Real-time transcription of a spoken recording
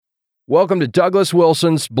Welcome to Douglas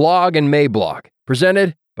Wilson's Blog and Mablog,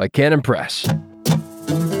 presented by Canon Press.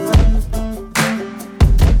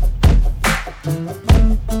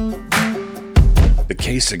 The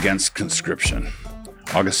Case Against Conscription,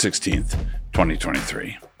 August 16th,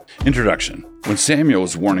 2023. Introduction. When Samuel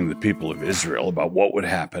was warning the people of Israel about what would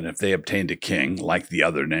happen if they obtained a king like the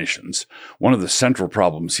other nations, one of the central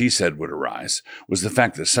problems he said would arise was the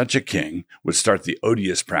fact that such a king would start the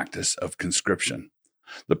odious practice of conscription.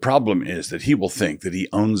 The problem is that he will think that he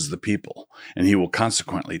owns the people, and he will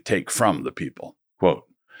consequently take from the people. Quote,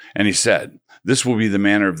 "And he said, This will be the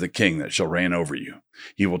manner of the king that shall reign over you.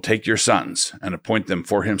 He will take your sons, and appoint them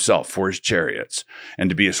for himself for his chariots, and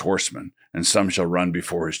to be his horsemen, and some shall run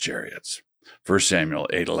before his chariots." 1 Samuel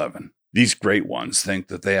 8:11. These great ones think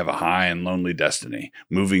that they have a high and lonely destiny,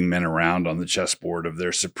 moving men around on the chessboard of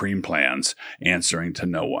their supreme plans, answering to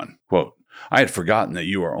no one. Quote, "I had forgotten that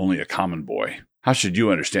you are only a common boy. How should you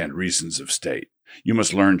understand reasons of state? You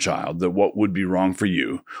must learn, child, that what would be wrong for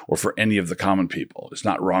you, or for any of the common people, is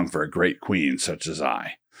not wrong for a great queen such as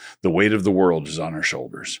I. The weight of the world is on our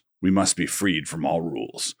shoulders. We must be freed from all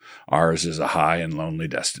rules. Ours is a high and lonely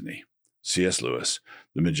destiny." C.S. Lewis,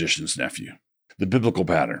 The Magician's Nephew. The biblical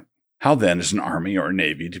pattern. How then is an army or a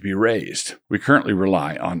navy to be raised? We currently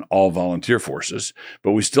rely on all volunteer forces,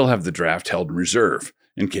 but we still have the draft held in reserve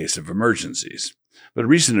in case of emergencies. But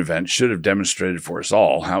recent events should have demonstrated for us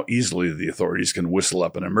all how easily the authorities can whistle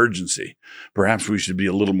up an emergency. Perhaps we should be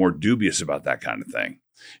a little more dubious about that kind of thing.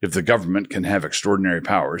 If the government can have extraordinary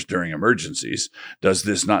powers during emergencies, does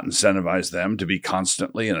this not incentivize them to be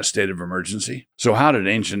constantly in a state of emergency? So how did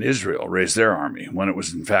ancient Israel raise their army when it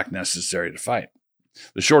was in fact necessary to fight?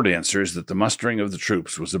 The short answer is that the mustering of the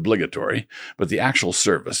troops was obligatory, but the actual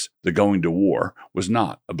service, the going to war, was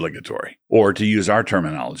not obligatory. Or, to use our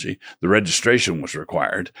terminology, the registration was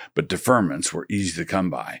required, but deferments were easy to come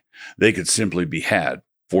by. They could simply be had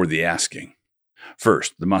for the asking.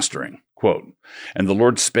 First, the mustering. Quote, "And the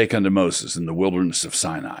Lord spake unto Moses in the wilderness of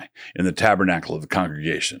Sinai, in the tabernacle of the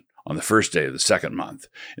congregation, on the first day of the second month,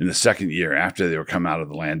 in the second year after they were come out of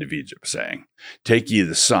the land of Egypt, saying, Take ye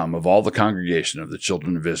the sum of all the congregation of the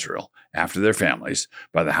children of Israel, after their families,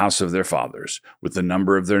 by the house of their fathers, with the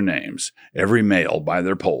number of their names, every male by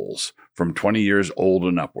their polls, from 20 years old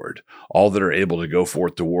and upward, all that are able to go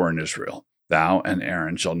forth to war in Israel. Thou and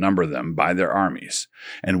Aaron shall number them by their armies.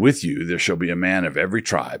 And with you there shall be a man of every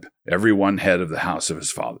tribe, every one head of the house of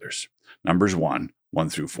his fathers." Numbers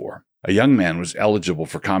 1:1-4. A young man was eligible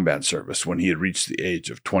for combat service when he had reached the age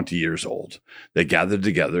of 20 years old. They gathered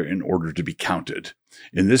together in order to be counted.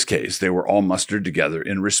 In this case, they were all mustered together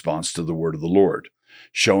in response to the word of the Lord.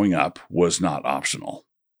 Showing up was not optional.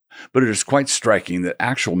 But it is quite striking that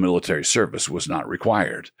actual military service was not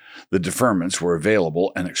required. The deferments were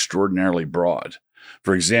available and extraordinarily broad.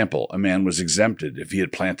 For example, a man was exempted if he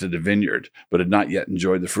had planted a vineyard, but had not yet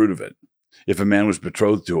enjoyed the fruit of it. If a man was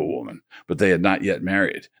betrothed to a woman, but they had not yet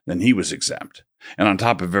married, then he was exempt. And on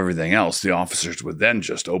top of everything else, the officers would then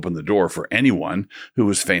just open the door for anyone who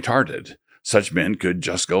was faint-hearted. Such men could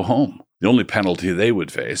just go home. The only penalty they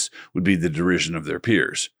would face would be the derision of their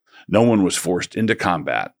peers. No one was forced into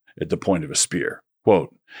combat at the point of a spear.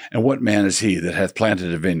 Quote, "And what man is he that hath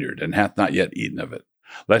planted a vineyard, and hath not yet eaten of it?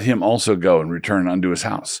 Let him also go and return unto his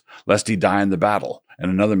house, lest he die in the battle, and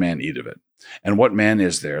another man eat of it. And what man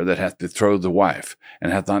is there that hath betrothed a wife,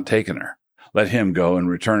 and hath not taken her? Let him go and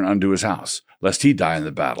return unto his house, lest he die in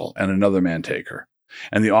the battle, and another man take her.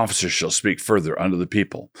 And the officers shall speak further unto the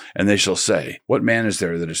people, and they shall say, What man is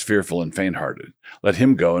there that is fearful and faint-hearted? Let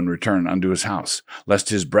him go and return unto his house, lest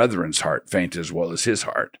his brethren's heart faint as well as his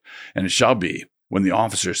heart. And it shall be, when the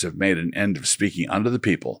officers have made an end of speaking unto the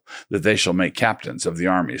people, that they shall make captains of the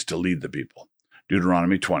armies to lead the people."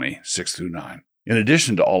 Deuteronomy 20:6-9. In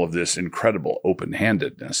addition to all of this incredible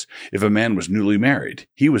open-handedness, if a man was newly married,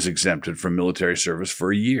 he was exempted from military service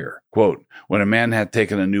for a year. Quote, "When a man hath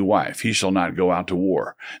taken a new wife, he shall not go out to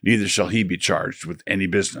war, neither shall he be charged with any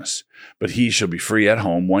business. But he shall be free at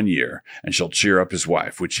home 1 year, and shall cheer up his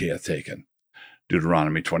wife which he hath taken."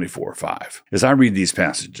 Deuteronomy 24:5. As I read these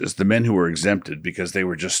passages, the men who were exempted because they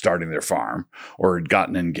were just starting their farm, or had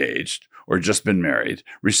gotten engaged, or just been married,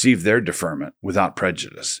 received their deferment without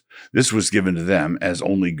prejudice. This was given to them as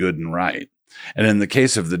only good and right. And in the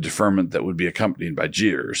case of the deferment that would be accompanied by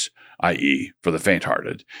jeers, i.e., for the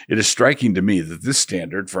faint-hearted, it is striking to me that this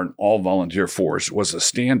standard for an all-volunteer force was a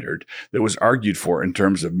standard that was argued for in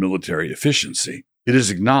terms of military efficiency. It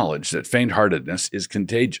is acknowledged that faint-heartedness is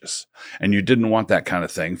contagious, and you didn't want that kind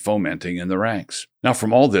of thing fomenting in the ranks. Now,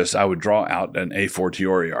 from all this, I would draw out an a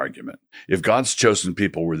fortiori argument. If God's chosen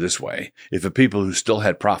people were this way, if a people who still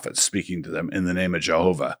had prophets speaking to them in the name of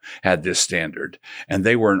Jehovah had this standard, and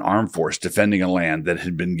they were an armed force defending a land that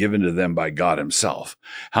had been given to them by God himself,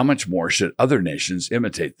 how much more should other nations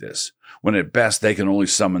imitate this, when at best they can only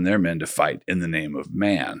summon their men to fight in the name of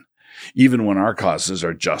man? Even when our causes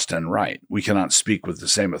are just and right, we cannot speak with the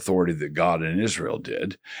same authority that God and Israel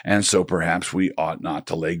did, and so perhaps we ought not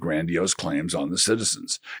to lay grandiose claims on the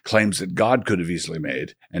citizens, claims that God could have easily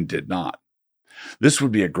made and did not. This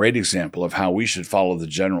would be a great example of how we should follow the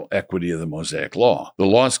general equity of the Mosaic Law. The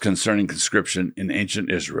laws concerning conscription in ancient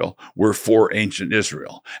Israel were for ancient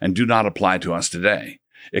Israel and do not apply to us today,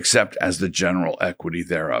 except as the general equity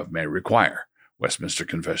thereof may require. Westminster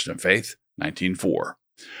Confession of Faith, 1904.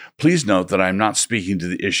 Please note that I am not speaking to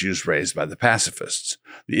the issues raised by the pacifists.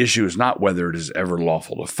 The issue is not whether it is ever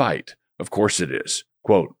lawful to fight. Of course it is.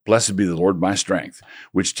 Quote, "Blessed be the Lord my strength,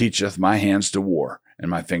 which teacheth my hands to war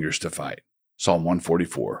and my fingers to fight." Psalm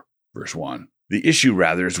 144, verse 1. The issue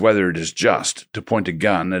rather is whether it is just to point a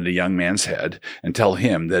gun at a young man's head and tell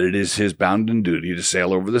him that it is his bounden duty to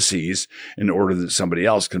sail over the seas in order that somebody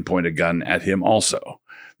else can point a gun at him also.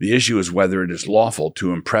 The issue is whether it is lawful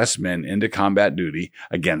to impress men into combat duty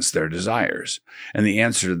against their desires. And the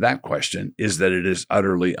answer to that question is that it is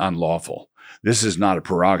utterly unlawful. This is not a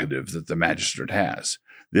prerogative that the magistrate has.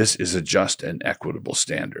 This is a just and equitable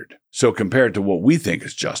standard. So compared to what we think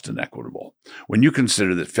is just and equitable, when you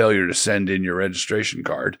consider that failure to send in your registration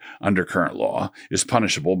card under current law is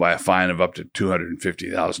punishable by a fine of up to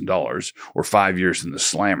 $250,000 or 5 years in the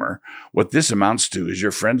slammer, what this amounts to is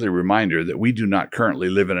your friendly reminder that we do not currently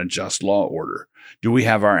live in a just law order. Do we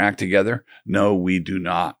have our act together? No, we do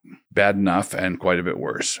not. Bad enough and quite a bit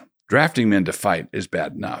worse. Drafting men to fight is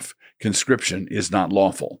bad enough. Conscription is not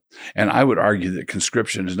lawful. And I would argue that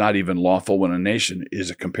conscription is not even lawful when a nation is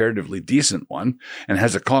a comparatively decent one and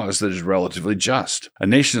has a cause that is relatively just. A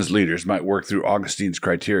nation's leaders might work through Augustine's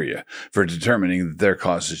criteria for determining that their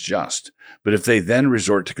cause is just. But if they then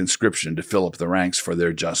resort to conscription to fill up the ranks for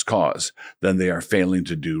their just cause, then they are failing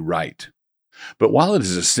to do right. But while it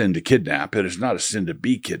is a sin to kidnap, it is not a sin to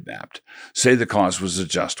be kidnapped. Say the cause was a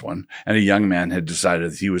just one, and a young man had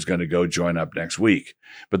decided that he was going to go join up next week.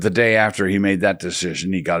 But the day after he made that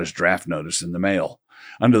decision, he got his draft notice in the mail.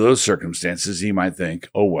 Under those circumstances, he might think,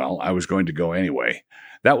 oh well, I was going to go anyway.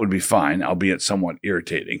 That would be fine, albeit somewhat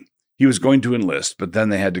irritating. He was going to enlist, but then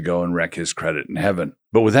they had to go and wreck his credit in heaven.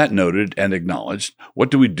 But with that noted and acknowledged,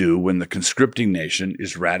 what do we do when the conscripting nation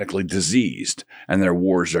is radically diseased and their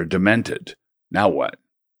wars are demented? Now what?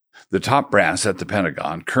 The top brass at the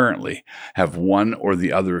Pentagon currently have one or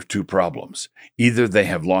the other of two problems. Either they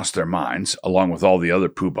have lost their minds, along with all the other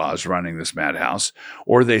poobahs running this madhouse,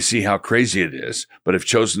 or they see how crazy it is, but have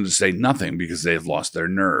chosen to say nothing because they have lost their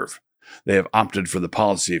nerve. They have opted for the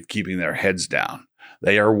policy of keeping their heads down.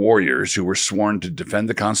 They are warriors who were sworn to defend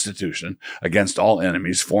the Constitution against all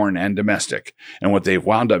enemies, foreign and domestic, and what they've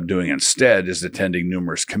wound up doing instead is attending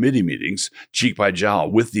numerous committee meetings, cheek by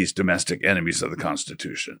jowl, with these domestic enemies of the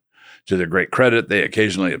Constitution. To their great credit, they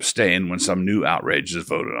occasionally abstain when some new outrage is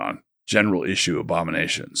voted on. General issue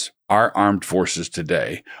abominations. Our armed forces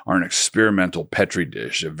today are an experimental petri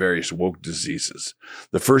dish of various woke diseases.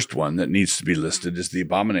 The first one that needs to be listed is the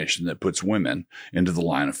abomination that puts women into the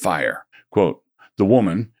line of fire. Quote, "The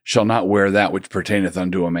woman shall not wear that which pertaineth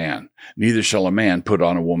unto a man, neither shall a man put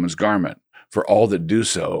on a woman's garment, for all that do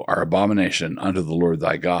so are abomination unto the Lord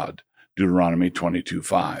thy God." Deuteronomy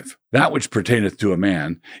 22:5. That which pertaineth to a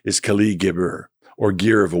man is kali gibur, or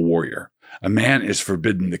gear of a warrior. A man is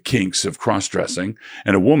forbidden the kinks of cross-dressing,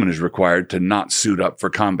 and a woman is required to not suit up for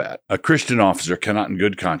combat. A Christian officer cannot in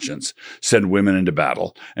good conscience send women into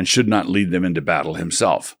battle and should not lead them into battle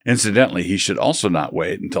himself. Incidentally, he should also not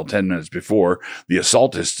wait until 10 minutes before the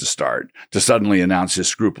assault is to start to suddenly announce his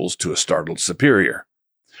scruples to a startled superior.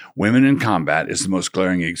 Women in combat is the most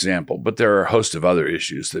glaring example, but there are a host of other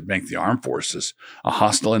issues that make the armed forces a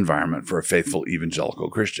hostile environment for a faithful evangelical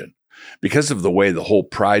Christian. Because of the way the whole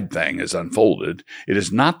pride thing is unfolded, it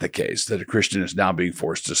is not the case that a Christian is now being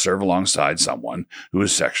forced to serve alongside someone who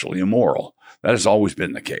is sexually immoral. That has always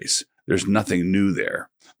been the case. There's nothing new there.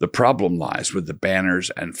 The problem lies with the banners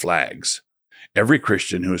and flags. Every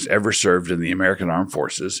Christian who has ever served in the American Armed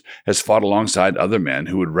Forces has fought alongside other men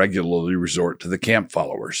who would regularly resort to the camp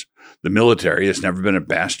followers. The military has never been a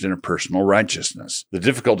bastion of personal righteousness. The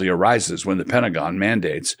difficulty arises when the Pentagon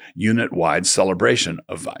mandates unit-wide celebration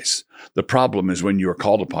of vice. The problem is when you are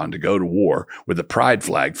called upon to go to war with the pride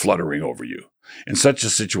flag fluttering over you. In such a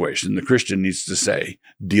situation, the Christian needs to say,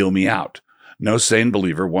 "Deal me out." No sane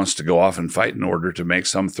believer wants to go off and fight in order to make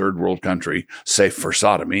some third world country safe for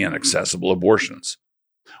sodomy and accessible abortions.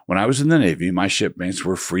 When I was in the Navy, my shipmates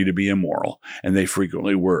were free to be immoral, and they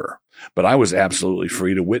frequently were. But I was absolutely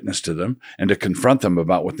free to witness to them and to confront them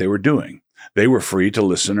about what they were doing. They were free to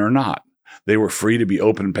listen or not. They were free to be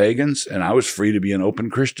open pagans, and I was free to be an open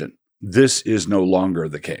Christian. This is no longer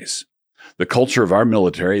the case. The culture of our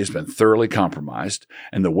military has been thoroughly compromised,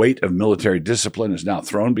 and the weight of military discipline is now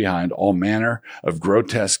thrown behind all manner of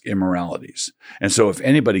grotesque immoralities. And so if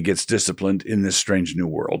anybody gets disciplined in this strange new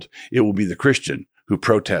world, it will be the Christian who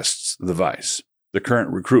protests the vice, the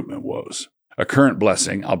current recruitment woes. A current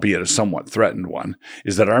blessing, albeit a somewhat threatened one,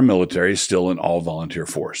 is that our military is still an all-volunteer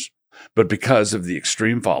force. But because of the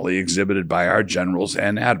extreme folly exhibited by our generals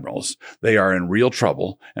and admirals, they are in real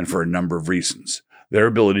trouble, and for a number of reasons. Their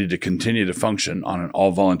ability to continue to function on an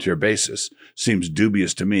all-volunteer basis seems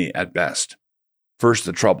dubious to me at best. First,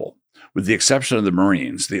 the trouble. With the exception of the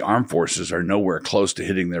Marines, the armed forces are nowhere close to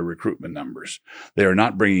hitting their recruitment numbers. They are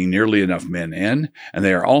not bringing nearly enough men in, and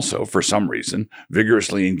they are also, for some reason,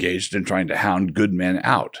 vigorously engaged in trying to hound good men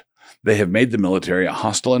out. They have made the military a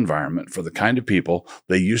hostile environment for the kind of people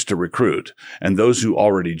they used to recruit, and those who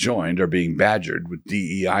already joined are being badgered with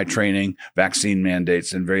DEI training, vaccine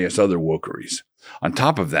mandates, and various other wokeries. On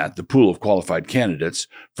top of that, the pool of qualified candidates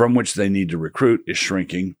from which they need to recruit is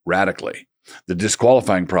shrinking radically. The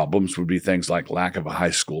disqualifying problems would be things like lack of a high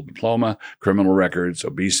school diploma, criminal records,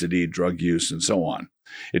 obesity, drug use, and so on.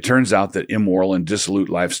 It turns out that immoral and dissolute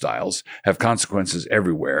lifestyles have consequences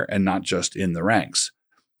everywhere and not just in the ranks.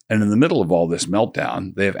 And in the middle of all this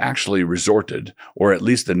meltdown, they have actually resorted, or at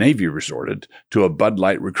least the Navy resorted, to a Bud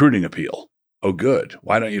Light recruiting appeal. Oh, good.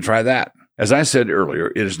 Why don't you try that? As I said earlier,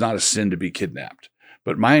 it is not a sin to be kidnapped.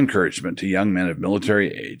 But my encouragement to young men of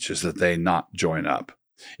military age is that they not join up.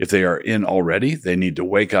 If they are in already, they need to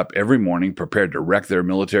wake up every morning prepared to wreck their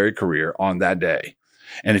military career on that day.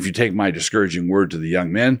 And if you take my discouraging word to the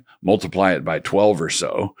young men, multiply it by 12 or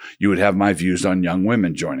so, you would have my views on young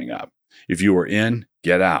women joining up. If you are in,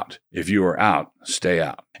 get out. If you are out, stay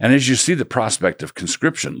out. And as you see the prospect of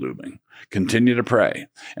conscription looming, continue to pray.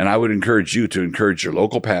 And I would encourage you to encourage your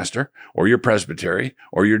local pastor or your presbytery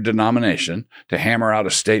or your denomination to hammer out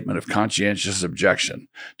a statement of conscientious objection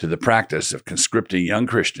to the practice of conscripting young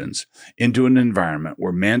Christians into an environment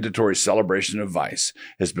where mandatory celebration of vice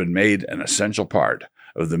has been made an essential part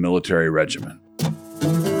of the military regimen.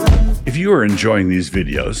 If you are enjoying these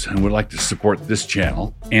videos and would like to support this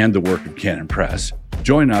channel and the work of Canon Press,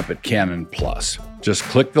 join up at Canon Plus. Just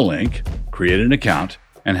click the link, create an account,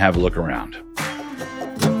 and have a look around.